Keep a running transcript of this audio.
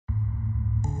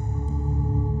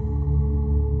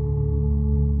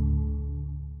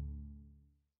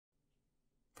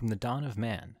From the dawn of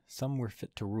man, some were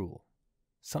fit to rule.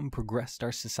 Some progressed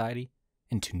our society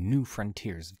into new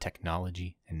frontiers of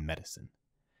technology and medicine.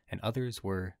 And others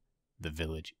were the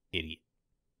village idiot.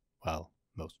 Well,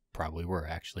 most probably were,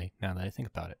 actually, now that I think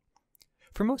about it.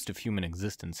 For most of human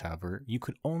existence, however, you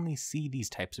could only see these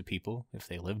types of people, if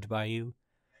they lived by you,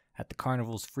 at the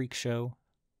carnival's freak show,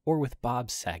 or with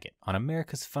Bob Saget on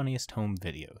America's Funniest Home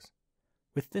Videos.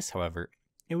 With this, however,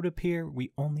 it would appear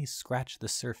we only scratched the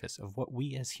surface of what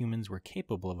we as humans were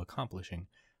capable of accomplishing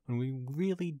when we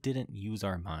really didn't use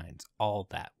our minds all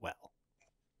that well.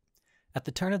 At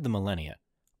the turn of the millennia,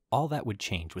 all that would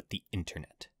change with the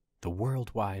internet, the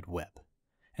World Wide Web,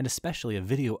 and especially a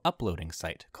video uploading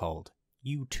site called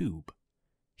YouTube.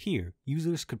 Here,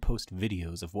 users could post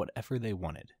videos of whatever they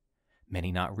wanted,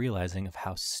 many not realizing of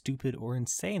how stupid or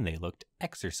insane they looked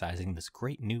exercising this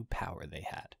great new power they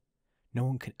had. No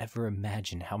one could ever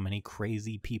imagine how many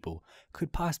crazy people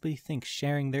could possibly think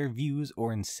sharing their views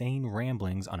or insane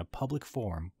ramblings on a public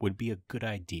forum would be a good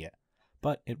idea,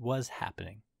 but it was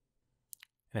happening.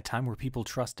 In a time where people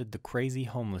trusted the crazy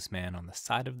homeless man on the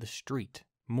side of the street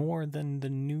more than the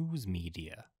news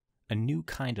media, a new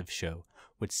kind of show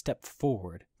would step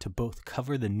forward to both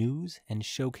cover the news and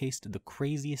showcase the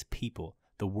craziest people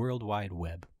the World Wide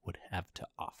Web would have to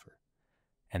offer.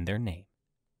 And their name,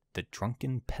 the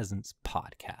Drunken Peasants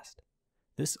Podcast.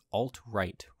 This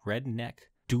alt-right, redneck,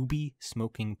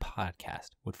 doobie-smoking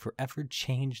podcast would forever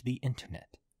change the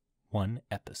internet, one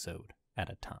episode at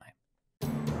a time.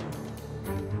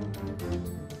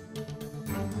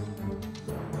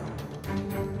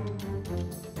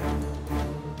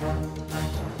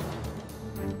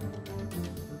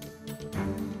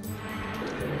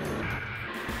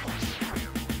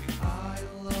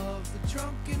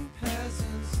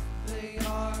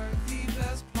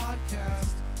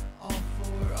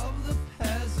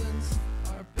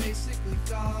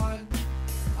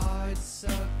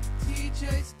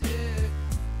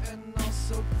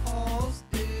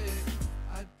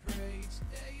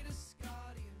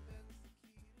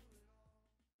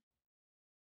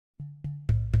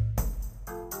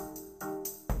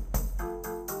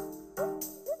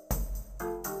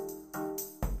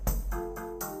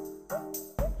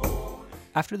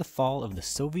 After the fall of the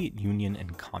Soviet Union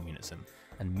and communism,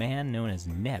 a man known as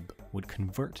Neb would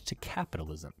convert to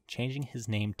capitalism, changing his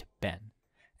name to Ben,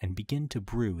 and begin to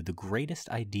brew the greatest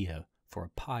idea for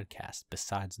a podcast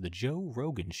besides the Joe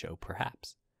Rogan show,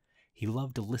 perhaps. He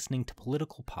loved listening to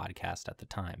political podcasts at the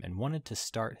time and wanted to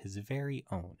start his very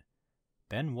own.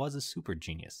 Ben was a super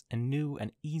genius and knew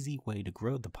an easy way to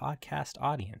grow the podcast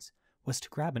audience was to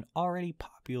grab an already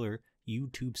popular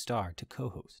YouTube star to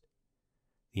co-host.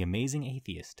 The amazing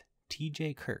atheist,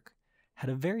 TJ Kirk, had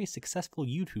a very successful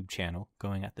YouTube channel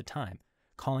going at the time,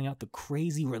 calling out the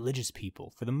crazy religious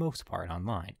people for the most part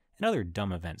online and other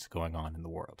dumb events going on in the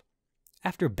world.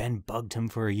 After Ben bugged him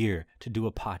for a year to do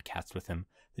a podcast with him,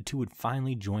 the two would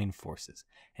finally join forces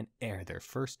and air their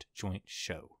first joint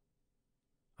show.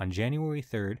 On January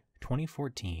 3rd,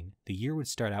 2014, the year would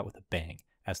start out with a bang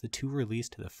as the two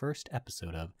released the first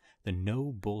episode of the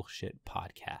No Bullshit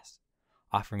Podcast,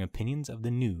 offering opinions of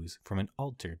the news from an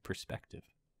altered perspective.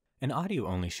 An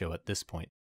audio-only show at this point,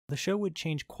 the show would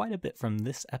change quite a bit from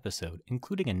this episode,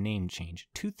 including a name change.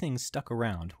 Two things stuck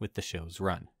around with the show's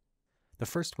run. The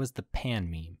first was the pan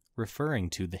meme, referring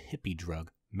to the hippie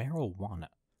drug marijuana,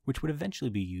 which would eventually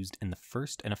be used in the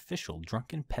first and official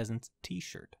Drunken Peasants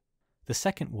t-shirt. The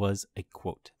second was a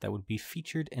quote that would be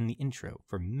featured in the intro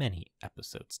for many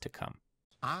episodes to come.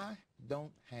 I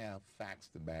don't have facts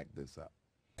to back this up.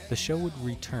 The show would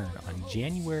return on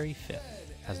January 5th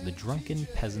as the Drunken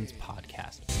Peasants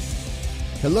Podcast.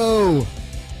 Hello!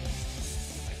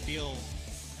 I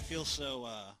feel so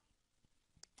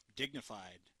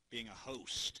dignified being a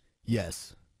host.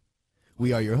 Yes.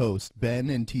 We are your hosts, Ben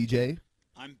and TJ.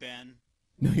 I'm Ben.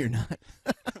 No, you're not.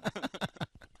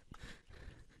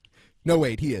 No,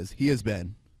 wait, he is. He is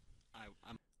Ben.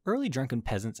 Early Drunken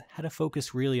Peasants had a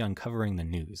focus really on covering the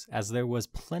news, as there was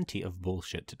plenty of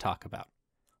bullshit to talk about.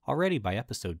 Already by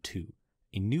episode 2,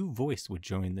 a new voice would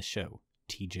join the show,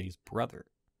 TJ's brother,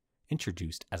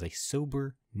 introduced as a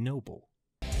sober noble.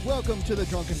 Welcome to the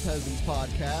Drunken Peasants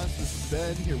Podcast. This is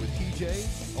Ben here with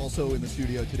TJ. Also in the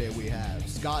studio today we have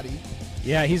Scotty.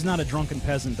 Yeah, he's not a drunken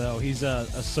peasant, though. He's a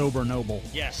sober noble.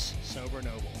 Yes, sober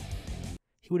noble.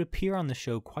 He would appear on the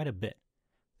show quite a bit.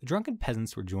 The Drunken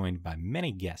Peasants were joined by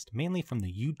many guests, mainly from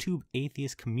the YouTube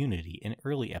atheist community in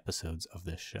early episodes of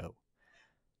this show.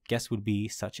 Guests would be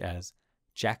such as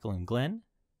Jacqueline Glenn,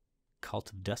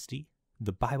 Cult of Dusty,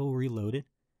 The Bible Reloaded,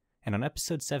 and on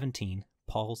episode 17,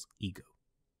 Paul's Ego.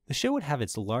 The show would have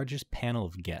its largest panel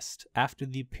of guests after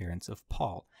the appearance of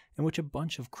Paul, in which a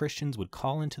bunch of Christians would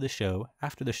call into the show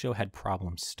after the show had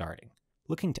problems starting,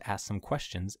 looking to ask some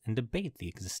questions and debate the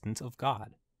existence of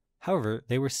God. However,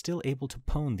 they were still able to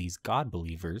pwn these God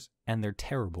believers and their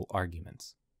terrible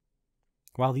arguments.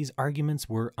 While these arguments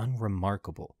were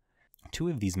unremarkable, two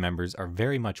of these members are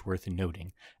very much worth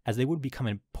noting, as they would become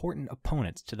important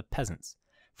opponents to the peasants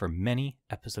for many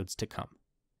episodes to come,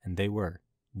 and they were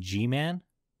G-Man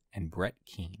and Brett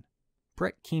Keane.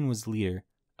 Brett Keane was leader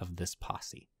of this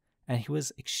posse, and he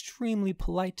was extremely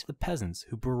polite to the peasants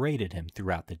who berated him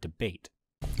throughout the debate.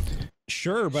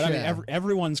 Sure, but I mean,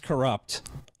 everyone's corrupt.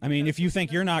 I mean, if you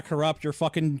think you're not corrupt, you're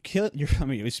fucking I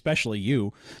mean, especially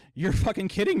you. You're fucking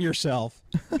kidding yourself.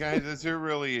 Guys, is there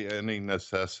really any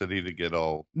necessity to get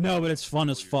all... No, but it's fun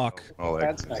as fuck. I'm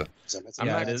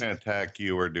not going to attack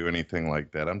you or do anything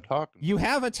like that. I'm talking... You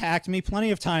have attacked me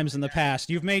plenty of times in the past.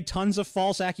 You've made tons of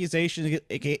false accusations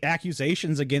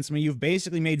against me. You've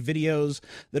basically made videos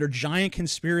that are giant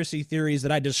conspiracy theories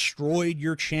that I destroyed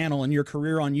your channel and your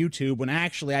career on YouTube when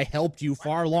actually I helped you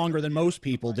far longer than most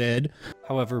people did.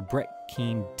 However, Brett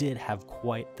Keane did have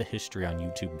quite the history on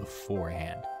YouTube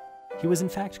beforehand. He was in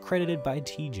fact credited by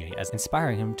TJ as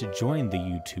inspiring him to join the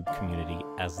YouTube community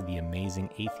as the amazing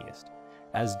atheist,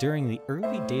 as during the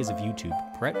early days of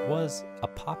YouTube, Brett was a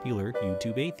popular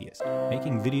YouTube atheist,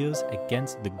 making videos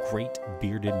against the great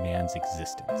bearded man's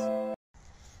existence.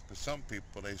 To some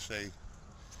people, they say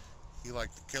he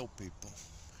liked to kill people,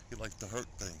 he liked to hurt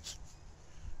things.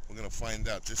 We're gonna find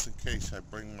out, just in case I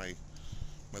bring my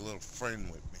little friend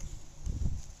with me.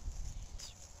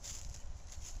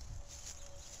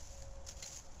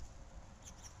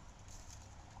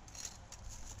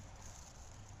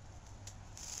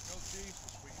 Yo,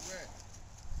 Jesus, where you at?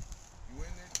 You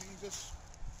in there, Jesus?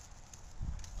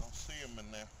 I don't see him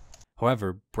in there.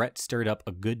 However, Brett stirred up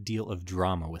a good deal of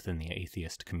drama within the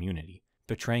atheist community,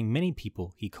 betraying many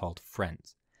people he called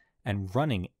friends, and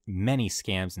running many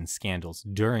scams and scandals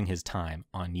during his time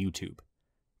on YouTube.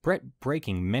 Brett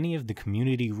breaking many of the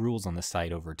community rules on the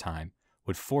site over time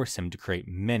would force him to create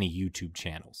many YouTube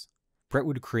channels. Brett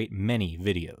would create many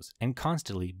videos and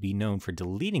constantly be known for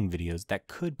deleting videos that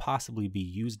could possibly be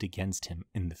used against him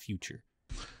in the future.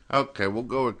 Okay, we'll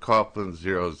go with Coughlin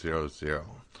 000.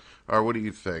 Or what do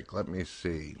you think? Let me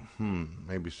see.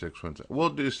 Maybe 616. We'll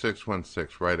do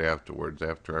 616 right afterwards,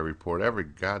 after I report every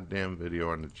goddamn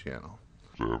video on the channel.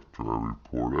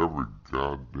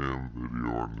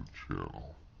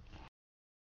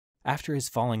 After his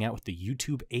falling out with the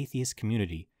YouTube atheist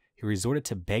community, he resorted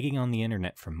to begging on the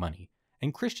internet for money,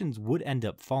 and Christians would end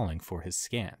up falling for his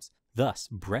scams. Thus,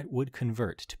 Brett would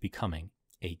convert to becoming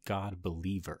a God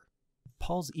believer.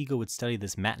 Paul's ego would study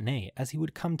this matinee as he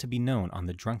would come to be known on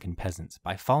the Drunken Peasants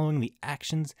by following the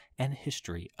actions and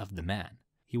history of the man.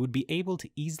 He would be able to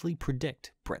easily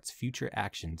predict Brett's future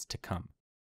actions to come.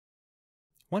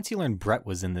 Once he learned Brett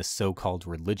was in this so-called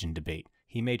religion debate,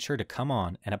 he made sure to come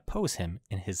on and oppose him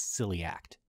in his silly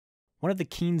act. One of the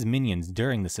Keane's minions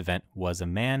during this event was a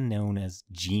man known as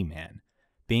G-Man,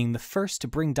 being the first to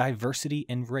bring diversity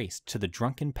and race to the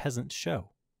Drunken Peasants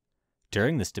show.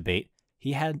 During this debate,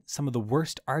 he had some of the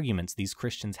worst arguments these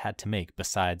Christians had to make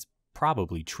besides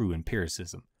probably true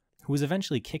empiricism, who was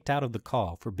eventually kicked out of the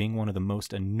call for being one of the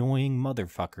most annoying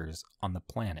motherfuckers on the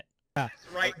planet.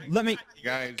 Right. Let me...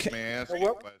 Guys, may I ask Well, you a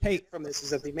what question? we take from this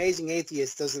is that the amazing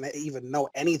atheist doesn't even know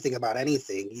anything about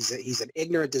anything. He's an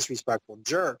ignorant, disrespectful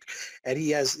jerk, and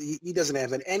he doesn't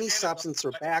have any substance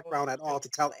or background at all to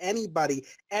tell anybody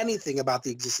anything about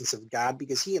the existence of God,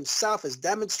 because he himself has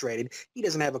demonstrated he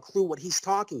doesn't have a clue what he's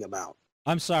talking about.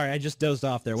 I'm sorry, I just dozed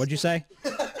off there. What'd you say?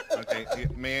 Okay,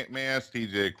 may I ask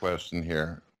TJ a question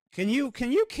here? Can you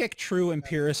kick true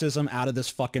empiricism out of this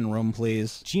fucking room,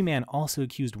 please? G-Man also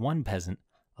accused one peasant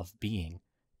of being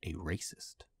a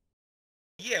racist.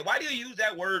 Yeah, why do you use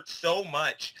that word so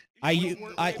much? Wait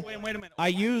a minute. I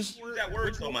use that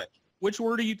word so much. Which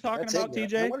word are you talking That's about,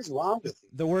 ignorant. TJ? What is wrong with you?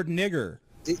 the word nigger.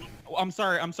 Oh, I'm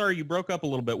sorry, you broke up a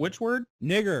little bit. Which word?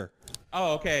 Nigger.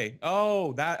 Oh, okay.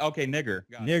 Oh, okay, nigger.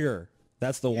 Got it. Nigger.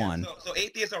 That's the one. So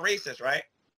atheists are racist, right?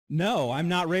 No, I'm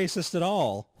not racist at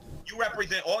all. You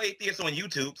represent all atheists on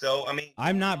YouTube, so I mean...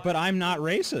 I'm not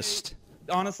racist.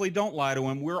 Honestly, don't lie to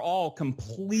him. We're all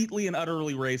completely and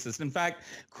utterly racist. In fact,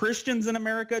 Christians in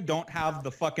America don't have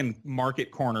the fucking market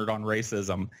cornered on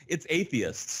racism. It's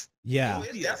atheists. Yeah.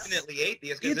 It's definitely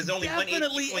atheist, because there's only one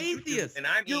definitely atheist on YouTube, atheist. and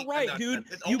I'm You're right, dude.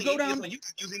 There's You only go atheist down on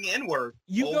YouTube using the N-word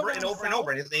You go over down and over and south.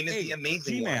 over, and his name is Hey, the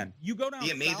Amazing G-Man, One. you go down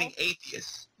The Amazing south,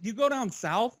 Atheist. You go down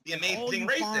south, The Amazing all you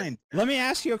Racist. find- Let me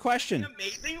ask you a question. The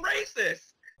Amazing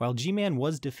Racist. While G-Man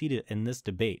was defeated in this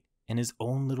debate in his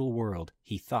own little world,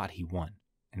 he thought he won,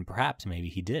 and perhaps maybe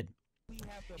he did.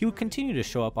 He would continue to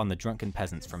show up on the Drunken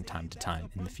Peasants from time to time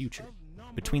in the future.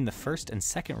 Between the first and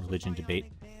second religion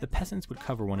debate, the Peasants would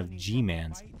cover one of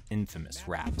G-Man's infamous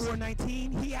raps.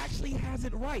 419, he actually has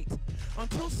it right.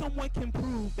 Until someone can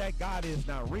prove that God is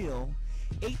not real,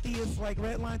 atheists like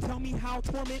Redline tell me how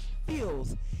torment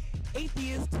feels.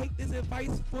 Atheists, take this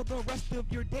advice for the rest of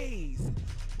your days.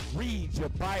 Read your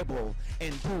Bible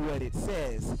and do what it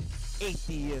says.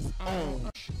 Atheists own.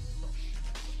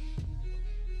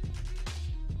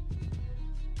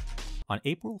 On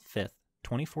April 5th,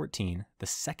 2014, the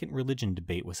second religion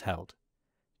debate was held.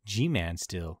 G-Man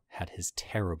still had his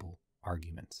terrible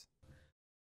arguments.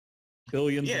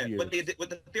 Billions of years. But what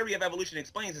the theory of evolution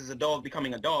explains is a dog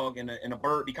becoming a dog and a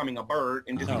bird becoming a bird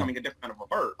and just becoming a different kind of a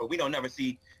bird. But we don't never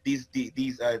see these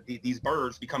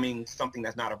birds becoming something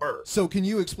that's not a bird. So can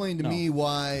you explain to me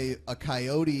why a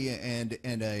coyote and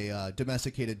a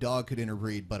domesticated dog could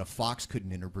interbreed, but a fox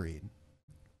couldn't interbreed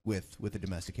with a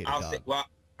domesticated dog? Well,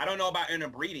 I don't know about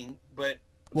interbreeding, but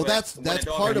that's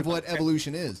part of what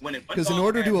evolution is. Because in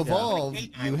order to evolve,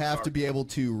 you have to be able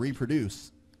to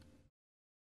reproduce.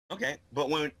 Okay, but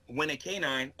when a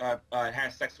canine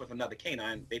has sex with another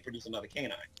canine, they produce another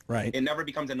canine. Right. It never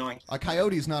becomes a non. A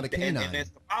coyote is not a canine. And that's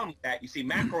the problem with that. You see,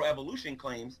 macroevolution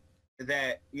claims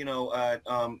that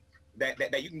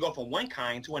that you can go from one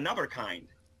kind to another kind,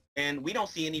 and we don't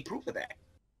see any proof of that.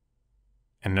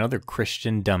 Another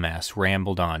Christian dumbass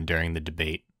rambled on during the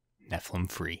debate,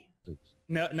 Nephilim free.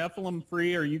 Nephilim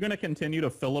free, are you going to continue to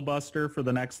filibuster for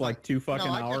the next, 2 fucking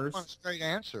hours? I just want a straight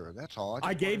answer. That's all.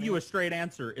 I gave you a straight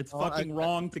answer. It's fucking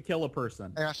wrong to kill a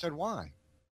person. And I said, why?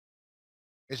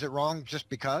 Is it wrong just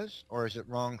because, or is it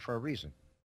wrong for a reason?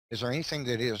 Is there anything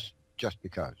that is just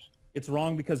because? It's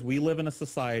wrong because we live in a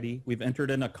society. We've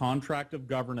entered in a contract of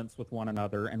governance with one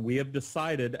another, and we have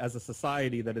decided as a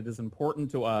society that it is important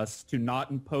to us to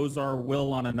not impose our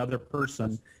will on another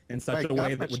person in such a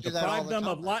way that would deprive them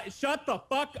of life. Shut the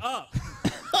fuck up!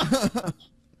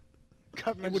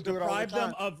 It would deprive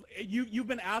them of... You've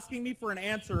been asking me for an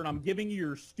answer, and I'm giving you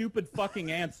your stupid fucking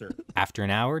answer. After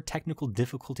an hour, technical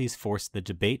difficulties forced the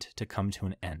debate to come to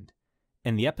an end.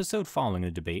 In the episode following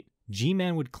the debate,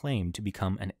 G-Man would claim to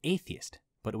become an atheist,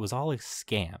 but it was all a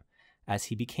scam, as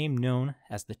he became known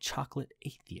as the Chocolate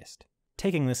Atheist.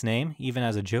 Taking this name, even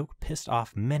as a joke, pissed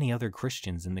off many other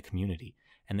Christians in the community,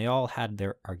 and they all had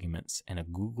their arguments in a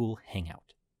Google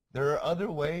Hangout. There are other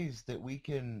ways that we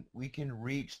can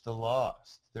reach the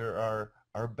lost. There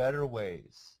are better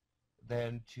ways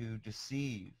than to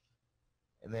deceive,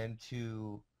 and then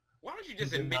to... Why don't you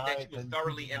just admit that you were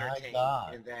thoroughly entertained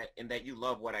and that you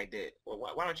love what I did? Well,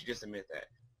 why don't you just admit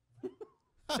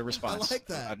that? The response. I like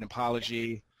that. An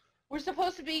apology. We're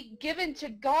supposed to be given to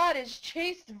God as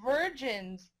chaste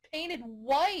virgins, painted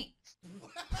white.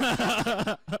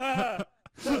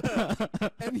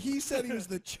 And he said he was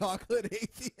the chocolate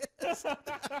atheist.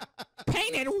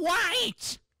 Painted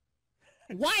white!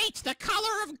 White, the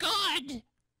color of good!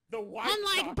 The white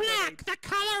Unlike black, the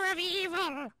color of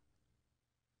evil!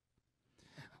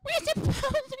 We're supposed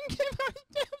to give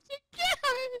ourselves to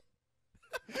God!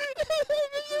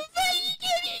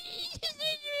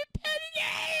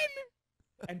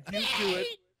 And you do it,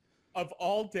 of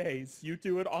all days, you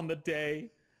do it on the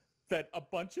day that a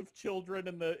bunch of children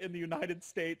in the United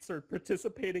States are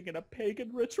participating in a pagan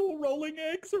ritual rolling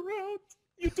eggs around.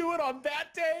 You do it on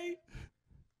that day?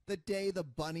 The day the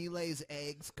bunny lays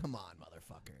eggs? Come on,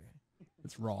 motherfucker.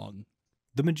 It's wrong.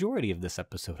 The majority of this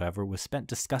episode, however, was spent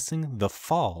discussing the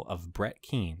fall of Brett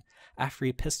Keane after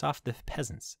he pissed off the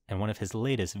peasants in one of his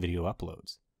latest video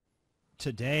uploads.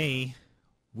 Today,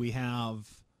 we're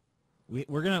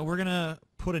gonna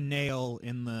put a nail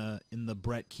in the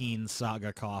Brett Keane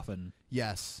saga coffin.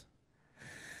 Yes.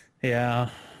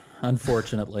 Yeah,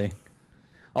 unfortunately.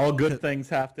 All good things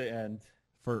have to end.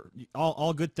 For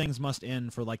all good things must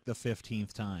end for like the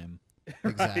 15th time.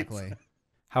 Exactly. Right.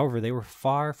 However, they were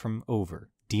far from over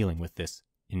dealing with this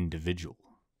individual.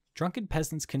 Drunken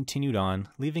Peasants continued on,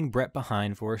 leaving Brett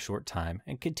behind for a short time,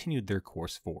 and continued their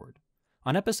course forward.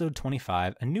 On episode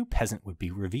 25, a new peasant would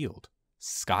be revealed,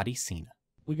 Scotty Cena.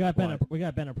 We got Ben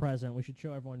a present. We should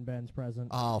show everyone Ben's present.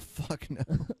 Oh fuck no!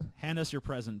 Hand us your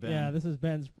present, Ben. Yeah, this is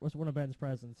one of Ben's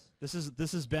presents. This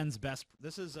is Ben's best.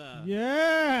 This is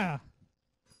yeah.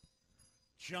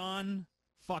 John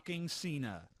fucking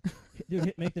Cena.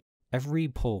 Dude, make the... Every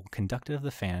poll conducted of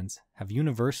the fans have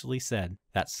universally said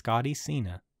that Scotty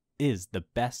Cena is the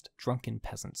best Drunken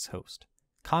Peasants host.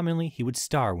 Commonly, he would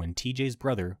star when TJ's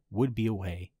brother would be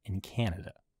away in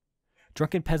Canada.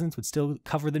 Drunken Peasants would still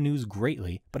cover the news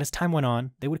greatly, but as time went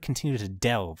on, they would continue to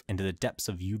delve into the depths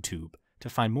of YouTube to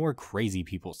find more crazy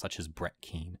people such as Brett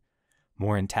Keane.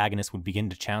 More antagonists would begin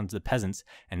to challenge the peasants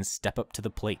and step up to the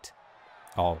plate,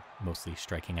 all mostly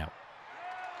striking out.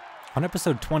 On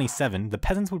episode 27, the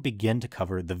peasants would begin to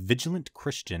cover the vigilant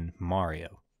Christian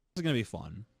Mario. This is going to be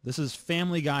fun. This is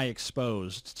Family Guy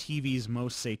Exposed, TV's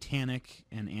most satanic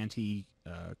and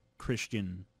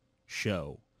anti-Christian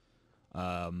show.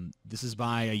 This is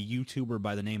by a YouTuber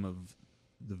by the name of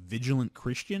The Vigilant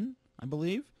Christian, I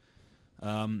believe.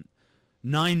 9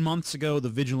 months ago, The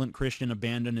Vigilant Christian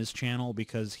abandoned his channel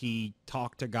because he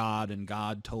talked to God, and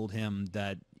God told him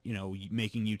that, you know,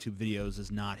 making YouTube videos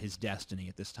is not his destiny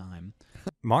at this time.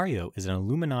 Mario is an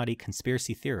Illuminati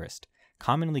conspiracy theorist,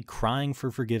 commonly crying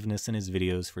for forgiveness in his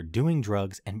videos for doing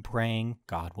drugs and praying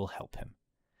God will help him.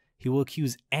 He will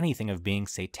accuse anything of being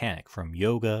satanic, from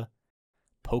yoga,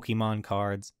 Pokemon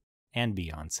cards, and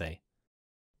Beyonce.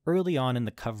 Early on in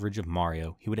the coverage of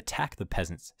Mario, he would attack the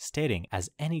peasants, stating, as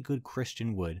any good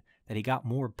Christian would, that he got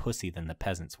more pussy than the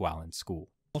peasants while in school.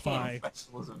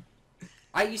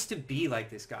 I used to be like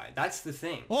this guy. That's the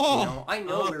thing. Oh! You know, I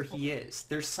know where he is.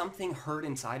 There's something hurt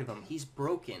inside of him. He's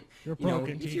broken. You're you know,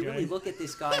 broken, if you TJ. really look at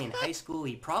this guy in high school,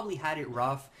 he probably had it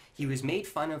rough. He was made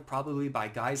fun of probably by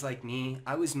guys like me.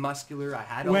 I was muscular. I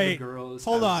had all the girls.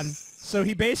 Hold I on. was- So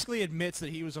he basically admits that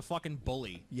he was a fucking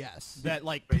bully. Yes. That,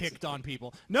 like, picked on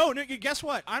people. No, guess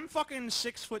what? I'm fucking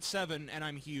 6'7" and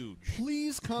I'm huge.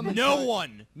 Please come and No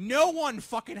try- one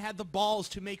fucking had the balls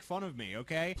to make fun of me,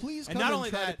 okay? Please and come not and only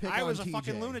try to that, pick I on was a TJ.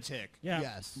 fucking lunatic. Yeah.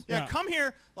 Yes. Yeah, come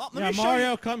here. Well, let Yeah, me show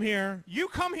Mario, you. come here. You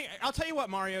come here. I'll tell you what,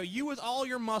 Mario. You with all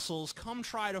your muscles, come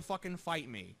try to fucking fight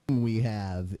me. We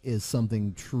have is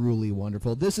something truly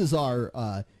wonderful. This is our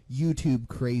YouTube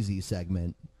crazy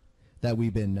segment that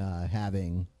we've been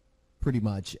having pretty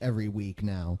much every week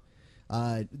now.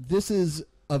 This is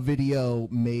a video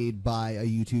made by a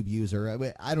YouTube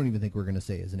user. I don't even think we're going to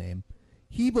say his name.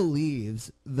 He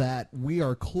believes that we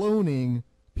are cloning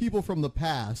people from the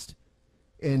past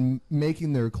and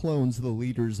making their clones the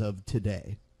leaders of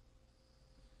today.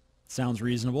 Sounds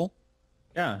reasonable.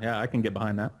 Yeah, I can get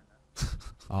behind that.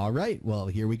 All right, well,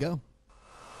 here we go.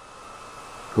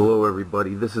 Hello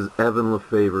everybody, this is Evan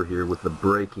LaFavor here with the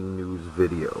breaking news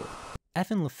video.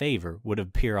 Evan LaFavor would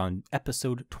appear on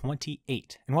episode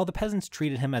 28, and while the peasants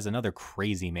treated him as another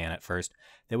crazy man at first,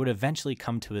 they would eventually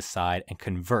come to his side and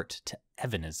convert to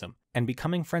Evanism, and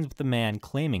becoming friends with the man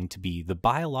claiming to be the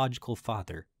biological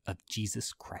father of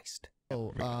Jesus Christ.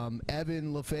 Oh,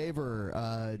 Evan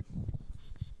LaFavor,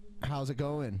 how's it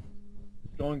going?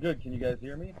 It's going good. Can you guys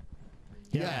hear me?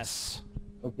 Yes.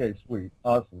 Okay, sweet.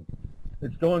 Awesome.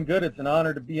 It's going good. It's an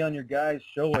honor to be on your guys'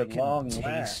 show at long taste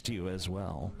last. you as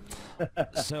well.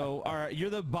 So, you're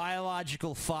the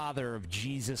biological father of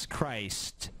Jesus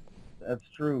Christ. That's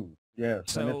true. Yes.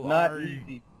 So and it's not are-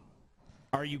 easy.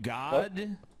 Are you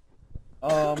God?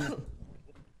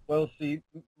 Well, see,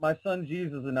 my son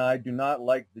Jesus and I do not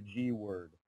like the G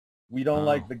word. We don't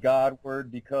like the God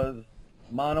word because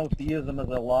monotheism is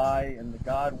a lie, and the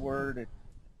God word, it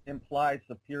implies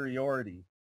superiority.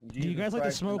 And Do you Jesus guys like to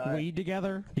Christ smoke and I- weed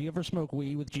together? Do you ever smoke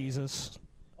weed with Jesus?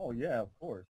 Oh yeah, of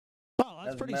course. Oh, that's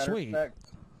As a pretty matter of sweet.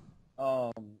 fact,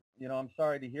 you know, I'm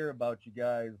sorry to hear about you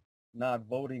guys not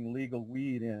voting legal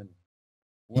weed in.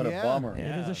 What a bummer. It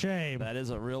is a shame. That is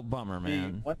a real bummer, See,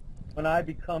 man. when I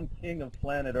become king of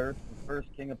planet Earth, the first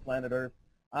king of planet Earth,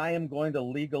 I am going to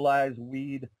legalize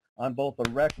weed on both a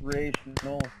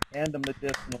recreational and a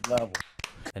medicinal level.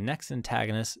 The next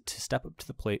antagonist to step up to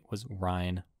the plate was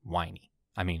Ryan Wiley.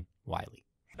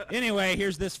 Anyway,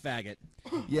 here's this faggot.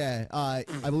 Yeah, I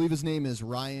believe his name is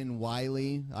Ryan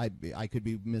Wiley. I could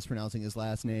be mispronouncing his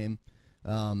last name.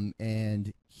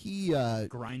 And he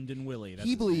Grindin' Willie. That's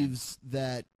he his name. believes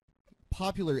that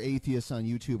popular atheists on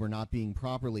YouTube are not being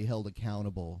properly held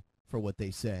accountable for what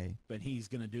they say. But he's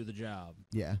gonna do the job.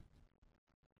 Yeah.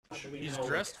 He's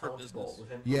dressed for business.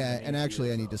 Yeah, and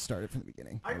actually I need to start it from the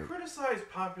beginning. I criticize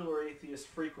popular atheists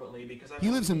frequently because I He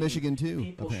lives in believe Michigan too,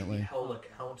 people apparently. should be held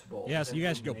accountable. Yeah, so within you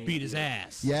guys should go the beat his mainstream.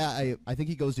 ass. Yeah, I think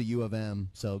he goes to U of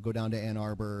M, so go down to Ann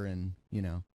Arbor and, you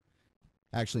know.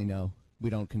 Actually, no, we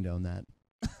don't condone that.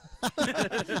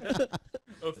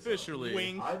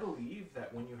 Officially. I believe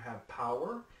that when you have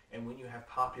power and when you have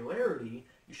popularity,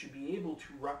 you should be able to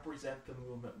represent the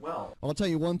movement well. I'll tell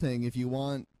you one thing, if you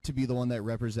want to be the one that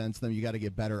represents them, you got to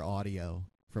get better audio,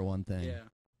 for one thing. Yeah.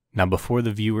 Now, before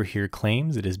the viewer here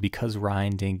claims it is because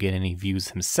Ryan didn't get any views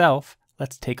himself,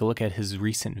 let's take a look at his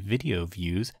recent video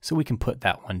views so we can put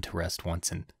that one to rest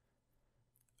once and...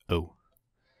 Oh.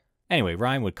 Anyway,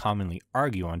 Ryan would commonly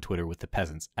argue on Twitter with the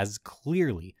peasants, as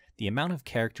clearly The amount of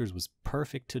characters was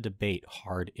perfect to debate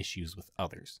hard issues with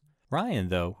others. Ryan,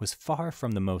 though, was far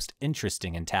from the most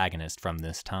interesting antagonist from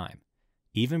this time.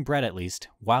 Even Brett, at least,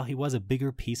 while he was a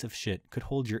bigger piece of shit, could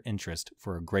hold your interest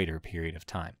for a greater period of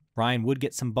time. Ryan would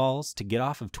get some balls to get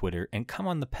off of Twitter and come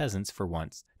on the Peasants for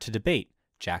once to debate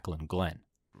Jacqueline Glenn.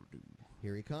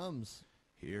 Here he comes.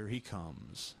 Here he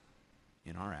comes.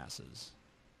 In our asses.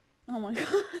 Oh my god.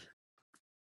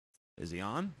 Is he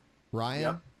on? Ryan?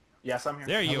 Yep. Yes, I'm here.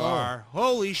 There you Hello. are.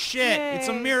 Holy shit. Yay. It's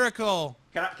a miracle.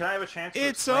 Can I have a chance to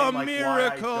It's explain, a like,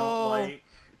 miracle. why I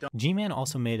don't G-Man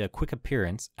also made a quick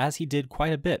appearance, as he did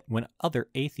quite a bit when other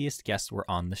atheist guests were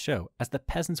on the show, as the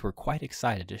Peasants were quite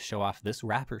excited to show off this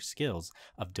rapper's skills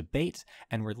of debate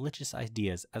and religious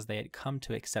ideas, as they had come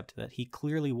to accept that he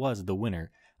clearly was the winner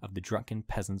of the Drunken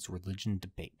Peasants religion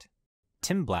debate.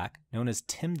 Tim Black, known as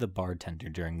Tim the Bartender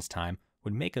during this time,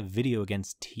 would make a video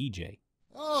against TJ.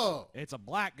 Oh, it's a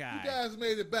black guy. You guys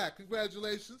made it back.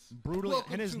 Congratulations. Brutally,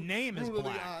 Welcome and his to name is Brutally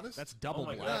Black. Honest. That's double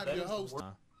I'm black. your host.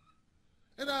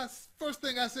 And first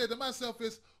thing I said to myself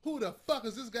is, who the fuck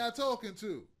is this guy talking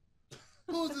to?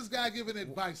 Who's this guy giving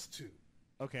advice to?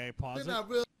 Okay, pause They're it. not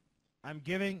real. I'm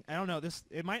giving, I don't know,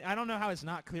 I don't know how it's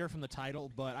not clear from the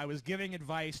title, but I was giving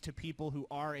advice to people who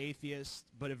are atheists,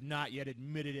 but have not yet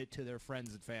admitted it to their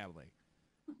friends and family.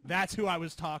 That's who I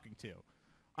was talking to.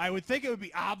 I would think it would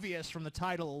be obvious from the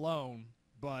title alone,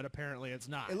 but apparently it's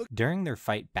not. During their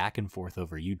fight back and forth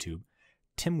over YouTube,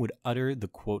 Tim would utter the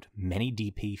quote many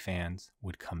DP fans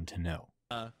would come to know.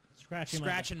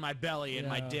 Scratching my belly and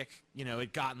my Yeah. dick,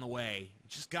 it got in the way. It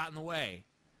just got in the way.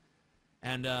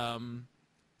 And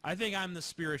I think I'm the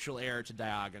spiritual heir to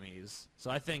Diogenes.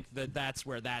 So I think that's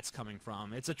where that's coming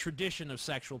from. It's a tradition of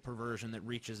sexual perversion that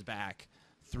reaches back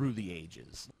through the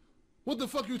ages. What the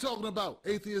fuck you talking about,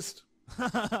 atheist? I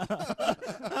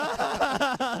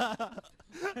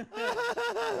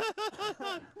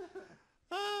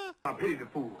pity the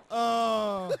fool.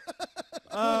 Oh,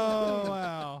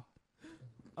 wow.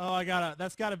 Oh,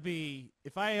 that's gotta be,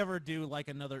 if I ever do like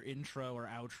another intro or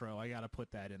outro, I gotta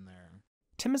put that in there.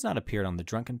 Tim has not appeared on the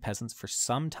Drunken Peasants for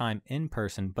some time in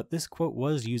person, but this quote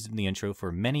was used in the intro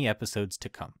for many episodes to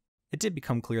come. It did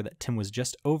become clear that Tim was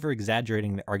just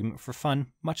over-exaggerating the argument for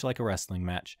fun, much like a wrestling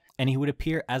match, and he would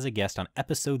appear as a guest on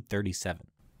episode 37.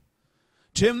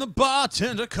 Tim the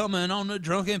Bartender coming on the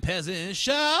Drunken Peasants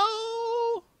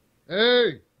show.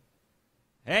 Hey.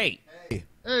 Hey.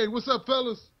 Hey, what's up,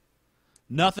 fellas?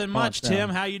 Nothing much, down. Tim.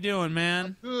 How you doing,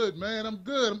 man? Good, man. I'm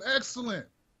good. I'm excellent.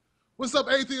 What's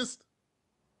up, atheist?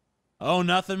 Oh,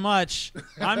 nothing much.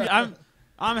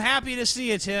 I'm happy to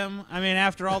see you, Tim. I mean,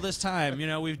 after all this time,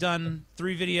 we've done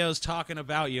 3 videos talking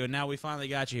about you, and now we finally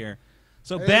got you here.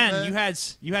 So, Hey, Ben, man.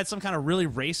 you had some kind of really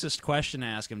racist question to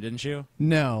ask him, didn't you?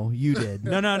 No, you did.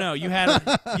 No. You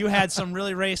had some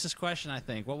really racist question, I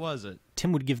think. What was it?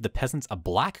 Tim would give the Peasants a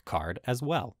black card as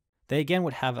well. They again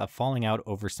would have a falling out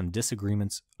over some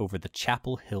disagreements over the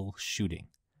Chapel Hill shooting.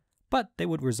 But they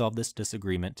would resolve this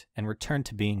disagreement and return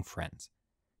to being friends.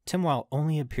 Tim, while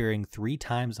only appearing 3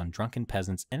 times on Drunken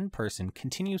Peasants in person,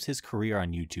 continues his career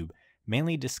on YouTube,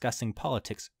 mainly discussing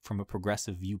politics from a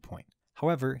progressive viewpoint.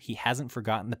 However, he hasn't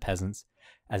forgotten the Peasants,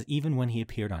 as even when he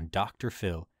appeared on Dr.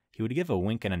 Phil, he would give a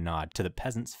wink and a nod to the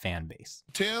Peasants fan base.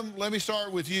 Tim, let me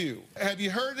start with you. Have you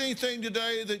heard anything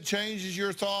today that changes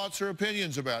your thoughts or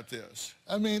opinions about this?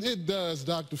 I mean, it does,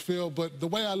 Dr. Phil, but the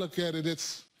way I look at it,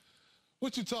 it's...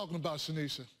 What you talking about,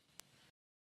 Shanisha?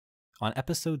 On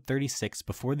episode 36,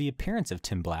 before the appearance of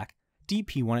Tim Black,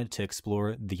 DP wanted to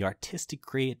explore the artistic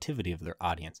creativity of their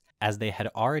audience, as they had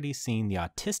already seen the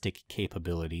autistic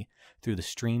capability through the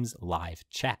stream's live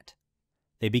chat.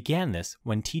 They began this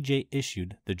when TJ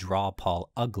issued the Draw Paul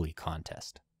Ugly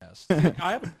contest. Yes.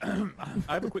 I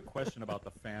have a quick question about the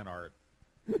fan art.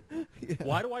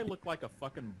 Why do I look like a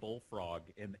fucking bullfrog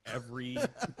in every...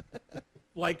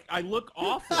 Like, I look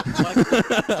awful. Like,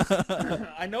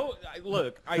 I know,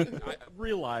 I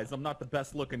realize I'm not the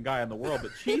best looking guy in the world,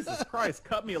 but Jesus Christ,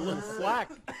 cut me a little slack,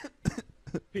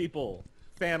 people.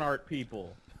 Fan art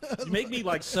people. You make me,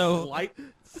 like,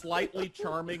 slightly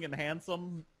charming and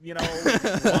handsome,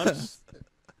 once.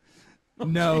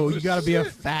 No, you gotta be a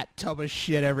fat tub of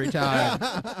shit every time.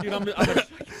 Dude, I'm a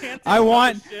gigantic I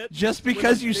want, tub of shit just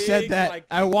because with you big, said that,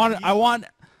 like,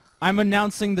 I'm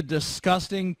announcing the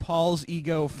disgusting Paul's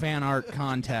Ego fan art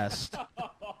contest.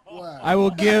 Wow. I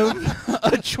will give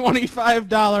a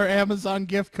 $25 Amazon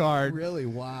gift card. Really?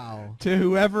 Wow. To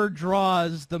whoever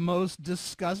draws the most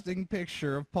disgusting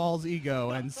picture of Paul's ego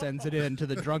and sends it in to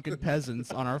the Drunken Peasants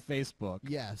on our Facebook.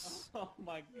 Yes. Oh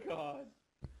my god.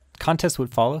 Contests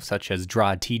would follow, such as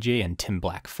Draw TJ and Tim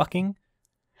Black fucking,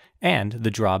 and the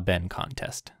Draw Ben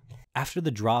contest. After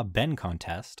the Draw Ben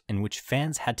contest, in which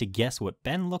fans had to guess what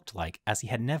Ben looked like as he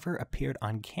had never appeared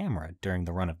on camera during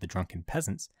the run of the Drunken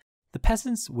Peasants, the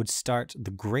Peasants would start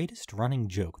the greatest running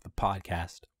joke the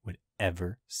podcast would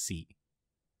ever see.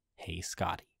 Hey,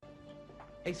 Scotty.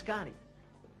 Hey, Scotty.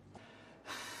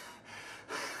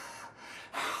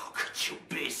 How could you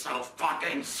be so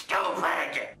fucking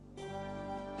stupid?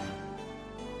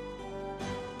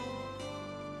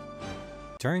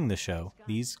 During the show,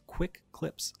 these quick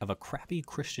clips of a crappy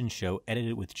Christian show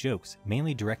edited with jokes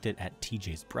mainly directed at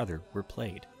TJ's brother were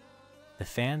played. The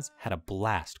fans had a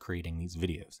blast creating these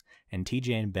videos, and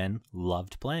TJ and Ben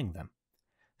loved playing them.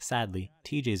 Sadly,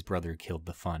 TJ's brother killed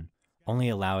the fun, only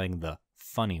allowing the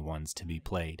funny ones to be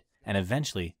played, and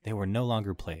eventually they were no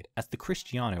longer played, as the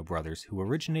Cristiano brothers who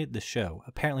originated the show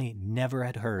apparently never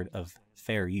had heard of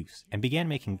fair use, and began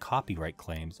making copyright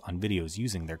claims on videos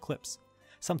using their clips,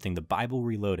 something the Bible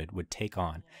Reloaded would take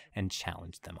on and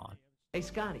challenge them on. Hey,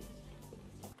 Scotty.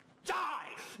 Die!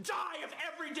 Die of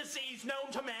every disease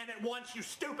known to man at once, you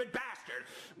stupid bastard!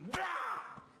 Blah!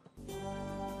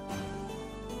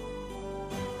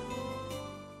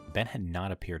 Ben had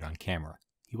not appeared on camera.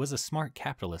 He was a smart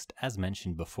capitalist, as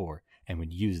mentioned before, and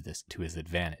would use this to his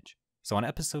advantage. So on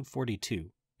episode 42,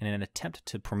 in an attempt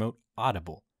to promote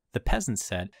Audible, the Peasants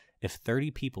said if 30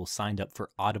 people signed up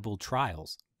for Audible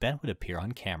trials, Ben would appear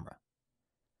on camera.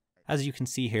 As you can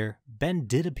see here, Ben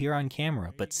did appear on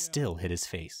camera, but still hid his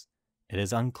face. It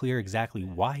is unclear exactly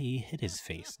why he hid his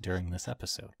face during this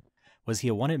episode. Was he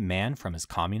a wanted man from his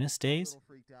communist days?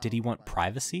 Did he want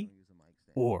privacy?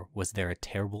 Or was there a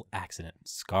terrible accident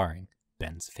scarring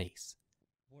Ben's face?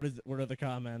 What are the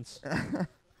comments?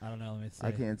 I don't know. Let me see.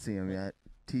 I can't see them yet.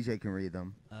 TJ can read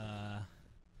them.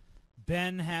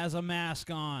 Ben has a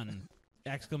mask on!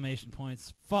 Exclamation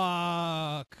points.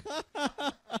 Fuck!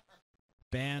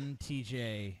 Ben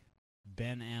TJ.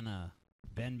 Ben Anna.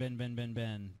 Ben.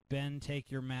 Ben,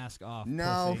 take your mask off.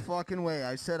 No pussy. fucking way.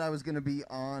 I said I was going to be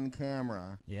on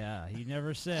camera. Yeah, he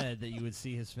never said that you would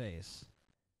see his face.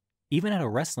 Even at a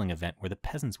wrestling event where the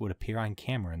Peasants would appear on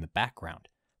camera in the background,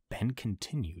 Ben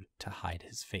continued to hide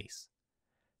his face.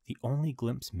 The only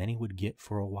glimpse many would get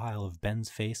for a while of Ben's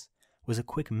face was a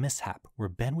quick mishap where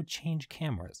Ben would change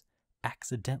cameras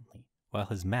accidentally while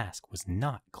his mask was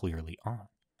not clearly on.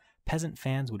 Peasant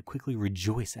fans would quickly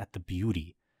rejoice at the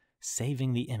beauty,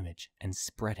 saving the image and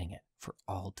spreading it for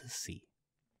all to see.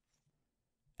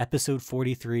 Episode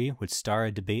 43 would star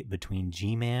a debate between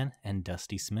G-Man and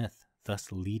Dusty Smith,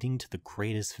 thus leading to the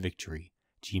greatest victory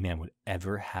G-Man would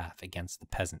ever have against the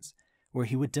Peasants, where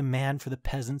he would demand for the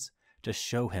Peasants to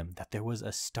show him that there was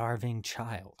a starving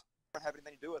child. Don't have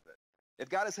anything to do with it. If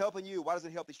God is helping you, why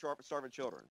doesn't he help these starving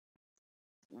children?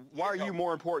 Why are you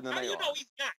more important than they are? How do you know he's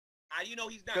not? How do you know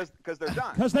he's not? Because they're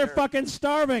done. Because they're fucking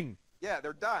starving. Yeah,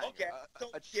 they're dying. Okay. So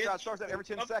a child starves out every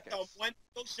 10 seconds.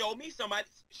 So show me somebody.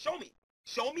 Show me.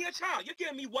 Show me a child. You're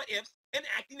giving me what ifs and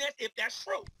acting as if that's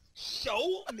true.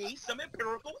 Show me some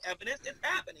empirical evidence it's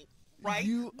happening right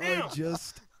You now. are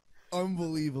just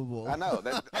unbelievable. I know.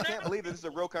 I can't believe this is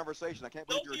a real conversation. I can't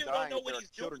believe you're dying. There are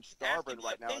children starving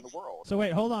right now in the world. So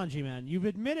wait, hold on, G-Man. You've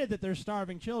admitted that there's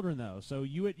starving children, though. So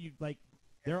you like,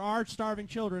 there are starving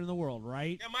children in the world,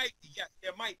 right? There might be. Yes.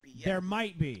 There might be. Yes. There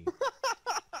might be.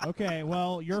 Okay,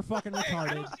 well, you're fucking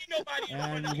retarded,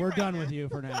 and we're done with you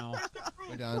for now.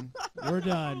 We're done. We're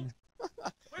done.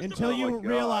 Until you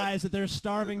realize that there's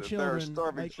starving children. There are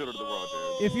starving children in the world,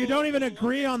 dude. If you don't even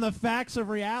agree on the facts of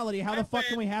reality, how the fuck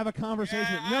can we have a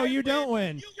conversation? No, you don't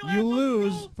win. You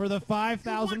lose for the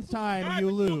 5,000th time.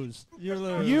 You lose. You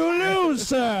lose. You lose,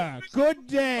 sir. Good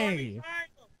day.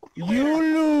 You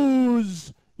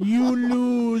lose. You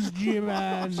lose,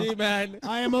 G-Man. G-Man.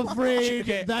 I am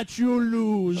afraid that you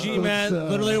lose. G-Man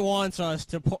literally wants us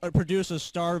to produce a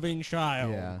starving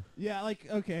child. Yeah. Yeah, like,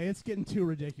 okay, it's getting too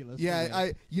ridiculous. Yeah,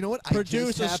 you know what?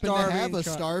 Produce I a just happen to have starving a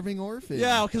child. starving orphan.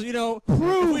 Yeah, because, you know,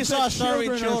 Prove if we saw that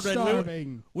starving children are children,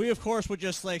 starving. we of course would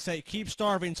just like say, keep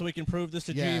starving so we can prove this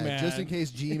to G-Man. just in case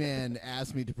G-Man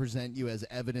asked me to present you as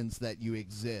evidence that you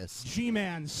exist.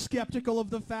 G-Man, skeptical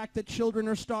of the fact that children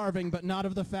are starving, but not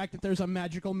of the fact that there's a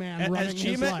magical man running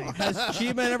his life. Has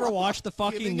G-Man ever watched the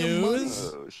fucking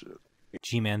news? Oh, shit.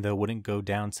 G-Man, though, wouldn't go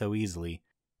down so easily,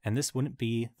 and this wouldn't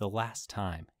be the last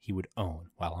time he would own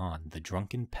while on the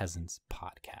Drunken Peasants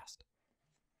Podcast.